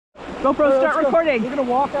GoPro, right, start recording. We're gonna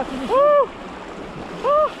walk after this. Woo!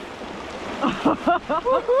 Woo!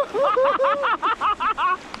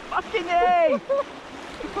 Fucking A!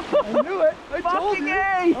 I knew it. I told you.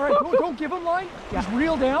 A! All right, don't give him line. Yeah. Just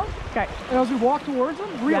reel down. Okay. And as we walk towards him,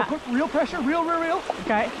 reel, Yeah. put real pressure, reel.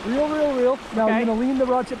 Okay. Reel. Now Okay. you're gonna lean the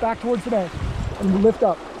rod tip back towards the bank and lift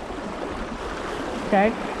up.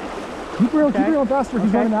 Okay. Keep reeling faster. He's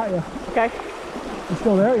Okay. running at you. Okay. He's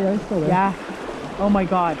still there. Yeah, he's still there. Yeah. Oh my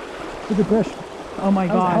God. It's a good fish. Oh my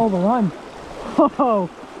That was a hell God. of a run. Oh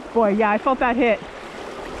boy, yeah, I felt that hit.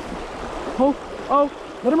 Oh.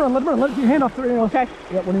 Let him run. Let your hand off the rail. Okay.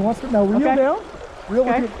 Yeah, when he wants to. Now reel Okay. down. Reel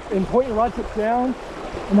Okay. with your, and point your rod tip down.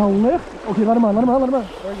 And now lift. Okay, let him run.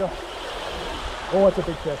 There you go. Oh, that's a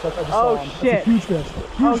big fish. I just saw him. Shit. That's a huge fish.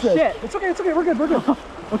 Oh, Huge fish. shit. It's okay. We're good.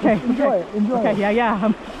 Okay. Enjoy it. Okay,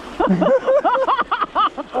 yeah.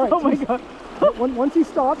 All right, Oh my God. Once he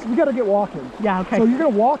stops, we got to get walking. Yeah, okay. So you're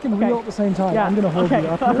going to walk and Okay. reel at the same time. Yeah. I'm going to hold Okay. you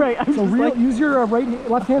up All here. right. I'm So just reel, like- use your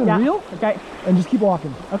left hand and Yeah. reel. Okay. And just keep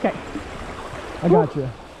walking. Okay. I got you.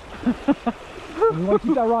 And you want to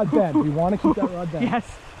keep that rod bent. You want to keep that rod bent.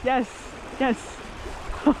 Yes.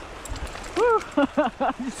 Woo.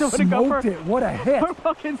 Just don't want to go Smoked it. What a hit. for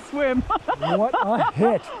fucking swim. What a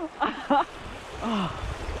hit.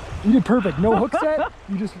 You did perfect. No hook set.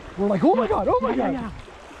 You just were like, oh my God.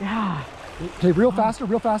 Yeah. Okay, real faster.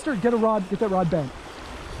 Get that rod bent.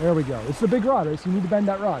 There we go. It's the big rod, right? So you need to bend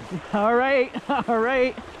that rod. All right.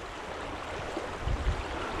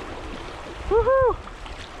 Woohoo.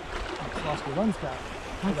 Just lost your runs back.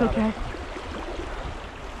 That's okay.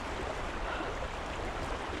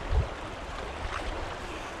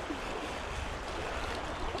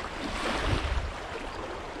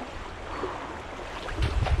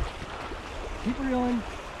 Keep reeling.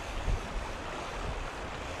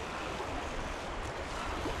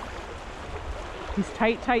 He's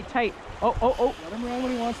tight. Oh. Let him run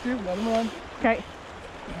when he wants to. Let him run. Okay.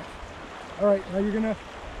 All right, now you're gonna,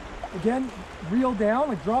 again, reel down,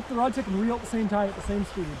 like drop the rod tip and reel at the same time at the same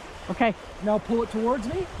speed. Okay. Now pull it towards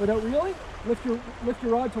me without reeling. Lift your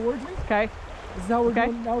rod towards me. Okay. This is how we're Okay.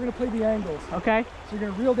 going. Now we're gonna play the angles. Okay. So you're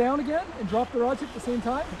gonna reel down again and drop the rod tip at the same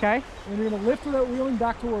time. Okay. And you're gonna lift without reeling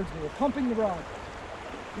back towards me. We're pumping the rod.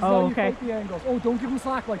 This is Oh, how you okay. fight the angles. Oh, don't give him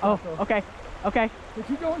slack like Oh, that though. okay. So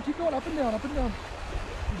keep going, up and down.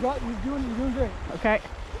 You're doing great. Okay.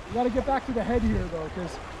 You gotta get back to the head here though,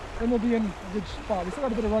 because then we'll be in a good spot. We still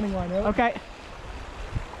got a bit of running line out. Okay.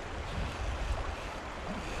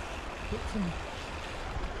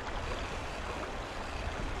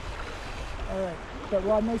 All right, get that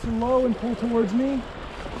rod nice and low and pull towards me.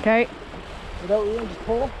 Okay. Without reeling, just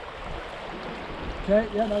pull. Okay,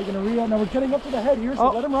 yeah, now you're gonna reel. Now we're getting up to the head here,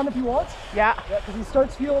 so let him run if he wants. Yeah. Yeah, because he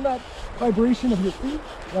starts feeling that vibration of your feet.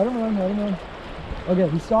 Let him run. Okay,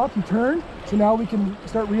 he stopped, he turned, so now we can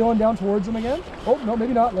start reeling down towards him again. Oh, no,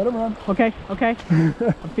 maybe not, let him run. Okay.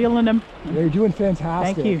 I'm feeling him. Yeah, you're doing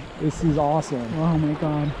fantastic. Thank you. This is awesome. Oh my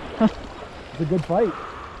God. It's a good fight.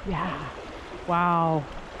 Yeah. Wow.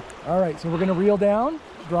 All right, so we're gonna reel down,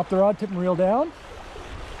 drop the rod tip and reel down,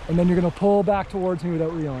 and then you're gonna pull back towards me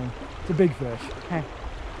without reeling. It's a big fish. Okay.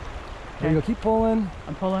 There you go, keep pulling.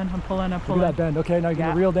 I'm pulling. Look at that bend. Okay, now you're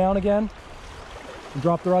gonna reel down again. And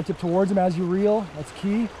drop the rod tip towards him as you reel. That's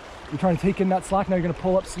key. You're trying to take in that slack. Now you're gonna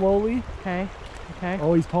pull up slowly. Okay.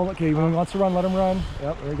 Oh, he's pulling. Okay, when he wants to run, let him run.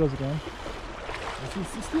 Yep, there he goes again. This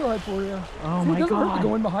is the steelhead for you. Oh See, my it doesn't hurt God. to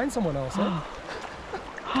go in behind someone else,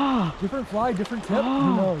 huh? Different fly, different tip.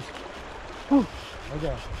 Who knows?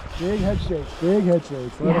 Okay. Big head shakes. Let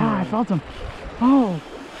him Yeah, I run. felt him.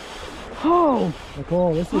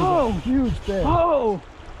 Nicole, this is a huge fish.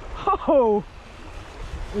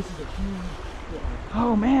 This is a huge fish.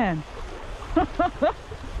 Oh man. I'm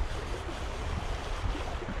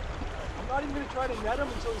not even going to try to net him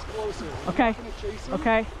until he's closer. Okay. I'm not going to chase him.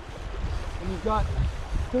 Okay. And you've got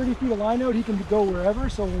 30 feet of line out. He can go wherever.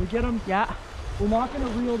 So when we get him, we're not going to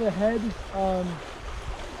reel the head. We're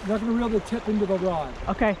not going to reel the tip into the rod.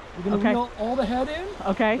 Okay. We're going to reel all the head in.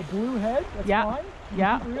 Okay. The blue head. That's fine.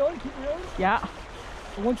 Keep reeling. Yeah.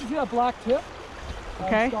 So once you see that black tip,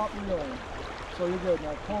 stop reeling. So you're good.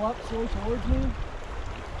 Now pull up slowly towards me.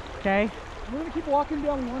 Okay. We're going to keep walking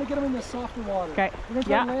down. We want to get him in this softer water. Okay. We're going to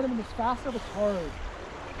try to land him in this fast as hard.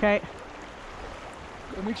 Okay.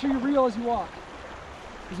 So make sure you reel as you walk.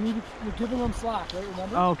 Because you're giving them slack, right?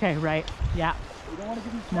 Remember? Okay, right. Yeah. You don't want to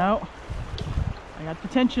give them slack. No. I got the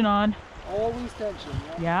tension on. Always tension.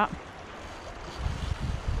 Yeah.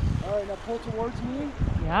 All right, now pull towards me.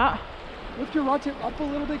 Yeah. Lift your rod tip up a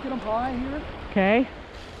little bit. Get them high here. Okay.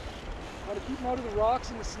 Try to keep them out of the rocks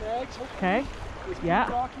and the snags. Hopefully. Okay. It's Yeah.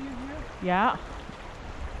 rocky in here. Yeah.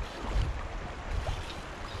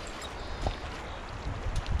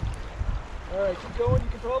 All right, keep going. You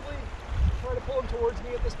can probably try to pull him towards me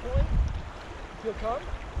at this point. If he'll come.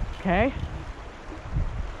 Okay.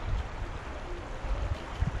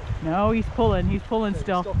 No, he's pulling. He's pulling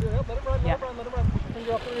still. Let him run, let him run, let him run.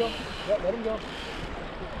 Finger off the reel. Yeah, let him go. All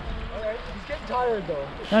right, he's getting tired though.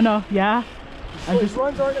 No, yeah. His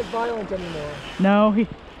runs aren't as violent anymore. No,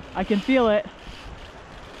 I can feel it.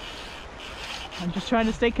 I'm just trying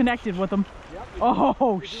to stay connected with him. Yep,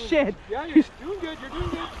 oh, shit. Yeah, you're doing good, you're doing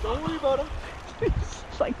good. Don't worry about him.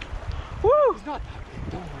 It's like, woo! He's not that big,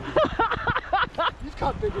 don't worry. He's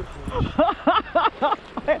caught bigger fish.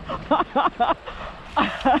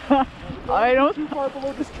 I don't... too far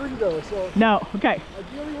below this tree though, so... No, okay.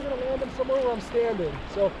 Ideally we're going to land him somewhere where I'm standing.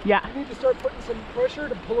 So yeah. you need to start putting some pressure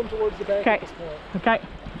to pull him towards the bank at this point. Okay.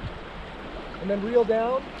 And then reel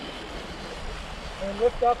down. And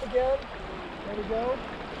lift up again. There we go.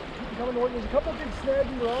 Keep coming north. There's a couple of big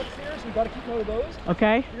snaggy rocks here, so we've got to keep note of those.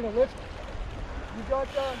 Okay. You're going to lift. You've got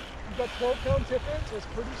 12-pound tip-in, so it's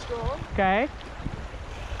pretty strong. Okay.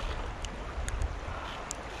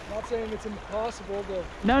 Not saying it's impossible to...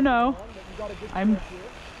 No. But you got a good I'm... here.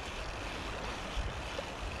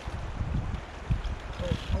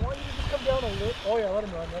 Right, I want you to just come down a little. Oh yeah, let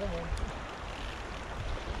him run, let him run.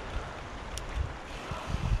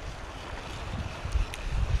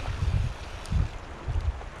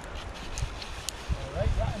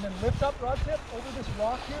 Alright, yeah, and then lift up rod tip over this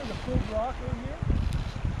rock here, the big rock over here.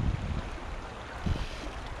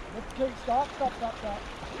 Okay, stop.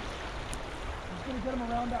 Going to get him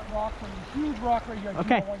around that rock, a huge rock right here.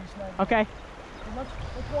 Okay. Okay. So let's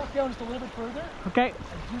walk down just a little bit further. Okay. I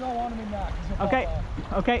do not want him in that. Okay.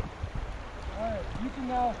 Okay. All right. You can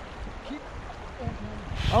now keep.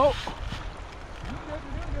 Oh. You're doing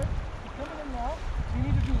good. You're coming in now. So you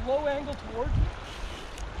need to do low angle towards you.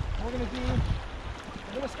 We're going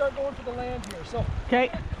to start going for the land here. So. Okay.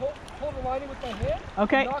 Hold the line in with my hand.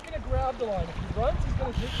 Okay. I'm not going to grab the line. If he runs, he's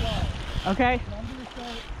going to take line. Okay. And I'm going to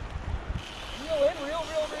start. Reel in, reel.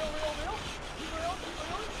 Keep reeling.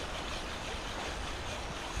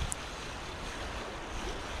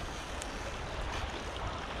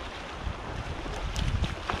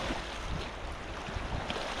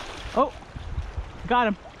 Oh, got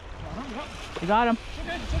him. You got him.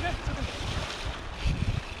 It's okay. You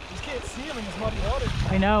just can't see him in this muddy water.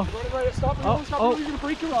 I know. Right, stop. You're going to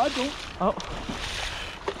break your rod. Don't. Oh.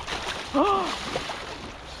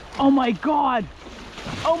 Oh my God.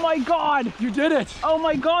 Oh my God! You did it! Oh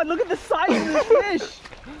my God, look at the size of this fish!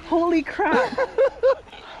 Holy crap!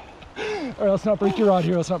 Alright, let's not break your rod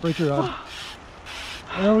here, There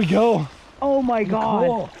we go. Oh my God.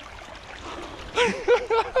 Cool.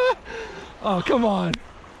 Oh, come on.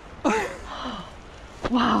 Wow.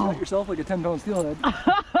 You got yourself like a 10-pound steelhead.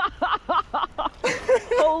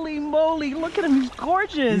 Holy moly, look at him, he's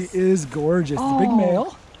gorgeous. He is gorgeous. It's a big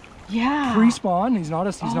male. Yeah. Pre-spawn, he's not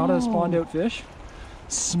a spawned out fish.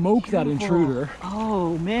 Smoke that intruder.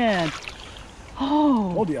 Oh man.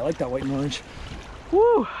 Oh. Told you I like that white and orange.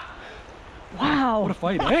 Woo. Wow. What a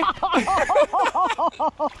fight, eh?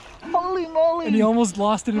 Holy moly. And he almost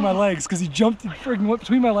lost it in my legs because he jumped friggin' went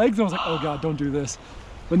between my legs and I was like, oh God, don't do this.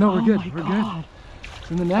 But no, we're good. We're good.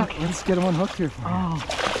 It's in the net. Okay. Let's get him unhooked here for you.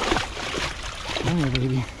 Come here,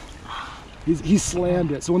 baby. He's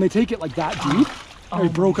slammed it. So when they take it like that deep, he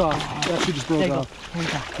broke off. He actually just broke off. We're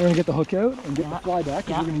going to get the hook out and get the fly back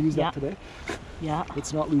because we're going to use that today. Yeah.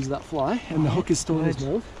 Let's not lose that fly. And the hook is still in his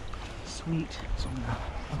mouth. Sweet. So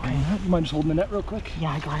okay. You mind just holding the net real quick?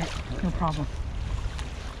 Yeah, I got it. No problem.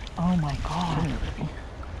 Oh my God.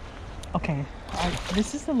 Okay.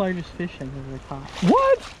 This is the largest fish I've ever caught.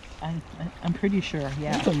 What? I'm pretty sure,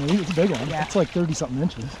 yeah. That's amazing. It's a big one. Yeah. It's like 30-something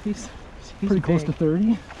inches. He's pretty close to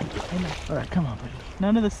 30. All right, come on, buddy.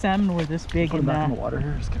 None of the salmon were this big. Put him back in the water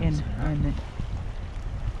here.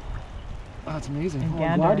 Oh, that's amazing. Oh,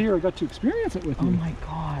 I'm glad to hear I got to experience it with you. Oh my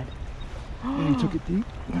God. And he took it deep.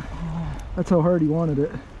 That's how hard he wanted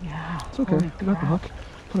it. Yeah. It's okay. You got the hook.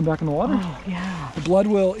 Put him back in the water. Oh, yeah. The blood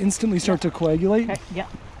will instantly start to coagulate. Okay. Yeah.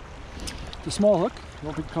 It's a small hook. I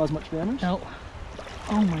don't think it caused much damage. No.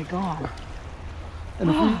 Oh my God. And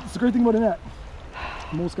it's the great thing about a net.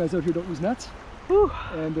 Most guys out here don't use nets. Whew.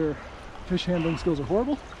 And their fish handling skills are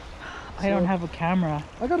horrible. I don't have a camera.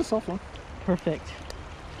 I got a soft one. Perfect.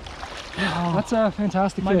 Oh, that's a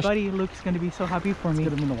fantastic fish. My buddy Luke's going to be so happy for me.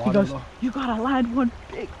 Let's get him in the water. He goes, though. you got to land one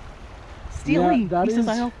big steely. Yeah, that he is.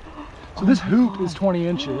 Says, so this hoop is 20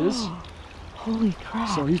 inches. Holy crap.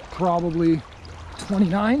 So he's probably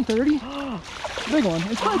 29, 30. Big one.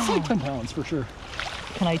 It's like 10 pounds for sure.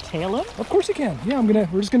 Can I tail him? Of course you can. Yeah,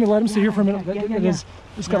 we're just gonna let him stay here for a minute.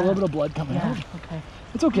 It's got a little bit of blood coming out. Okay.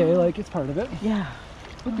 It's okay, like it's part of it. Yeah.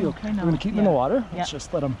 He'll be okay. now. We're gonna keep him in the water. Let's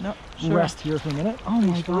just let him rest here for a minute. Oh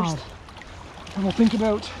my God. And we'll think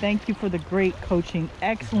about... Thank you for the great coaching,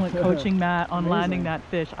 excellent coaching, Matt, on landing that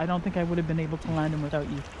fish. I don't think I would have been able to land him without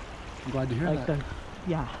you. I'm glad to hear that.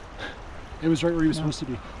 Yeah. It was right where he was supposed to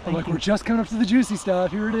be. I'm like, we're just coming up to the juicy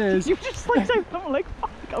stuff. Here it is. You just like, I'm like,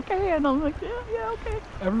 fuck, okay. And I'm like, yeah, okay.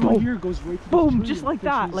 Everyone here goes right to the boom, just like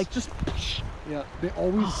that. Like, just... Yeah, they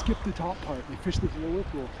always skip the top part. They fish the lower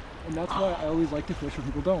pool. And that's why I always like to fish when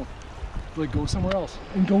people don't. Like, go somewhere else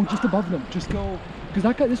and go just above them. Just go, because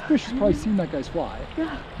that guy, this fish has probably seen that guy's fly.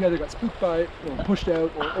 Yeah. He either got spooked by it or pushed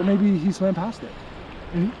out, or maybe he swam past it.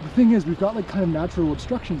 And the thing is, we've got like kind of natural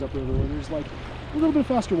obstructions upriver where there's like a little bit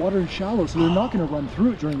faster water and shallow, so they're not going to run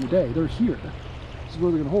through it during the day. They're here. This is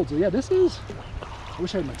where they're going to hold. So yeah, this is, I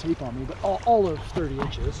wish I had my tape on me, but all of 30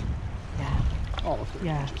 inches. Yeah. All of 30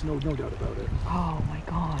 inches, no doubt about it. Oh my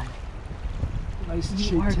God. Nice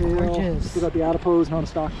shaped tail. Gorgeous. Still got the adipose, not a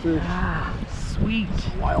stock fish. Ah, sweet.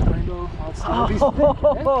 Wild rainbow, wild style. He's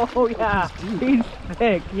thick, yeah. He's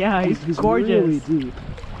thick. Yeah, he's gorgeous. Really deep.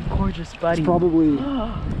 Gorgeous, buddy. He's probably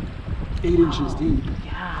 8 inches deep.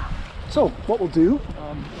 Yeah. So what we'll do,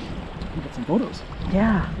 we'll get some photos.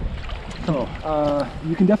 Yeah. So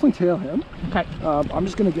you can definitely tail him. Okay. I'm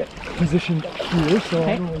just gonna get positioned here, so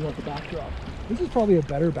I don't really want the backdrop. This is probably a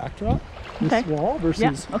better backdrop. This wall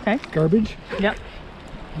versus garbage. Yep.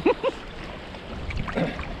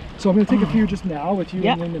 So I'm going to take a few just now with you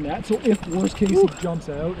in the net. So if worst case he jumps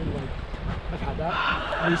out and like, I've had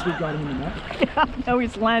that, at least we've got him in the net. Yeah, now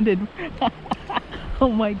he's landed. Oh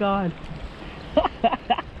my God.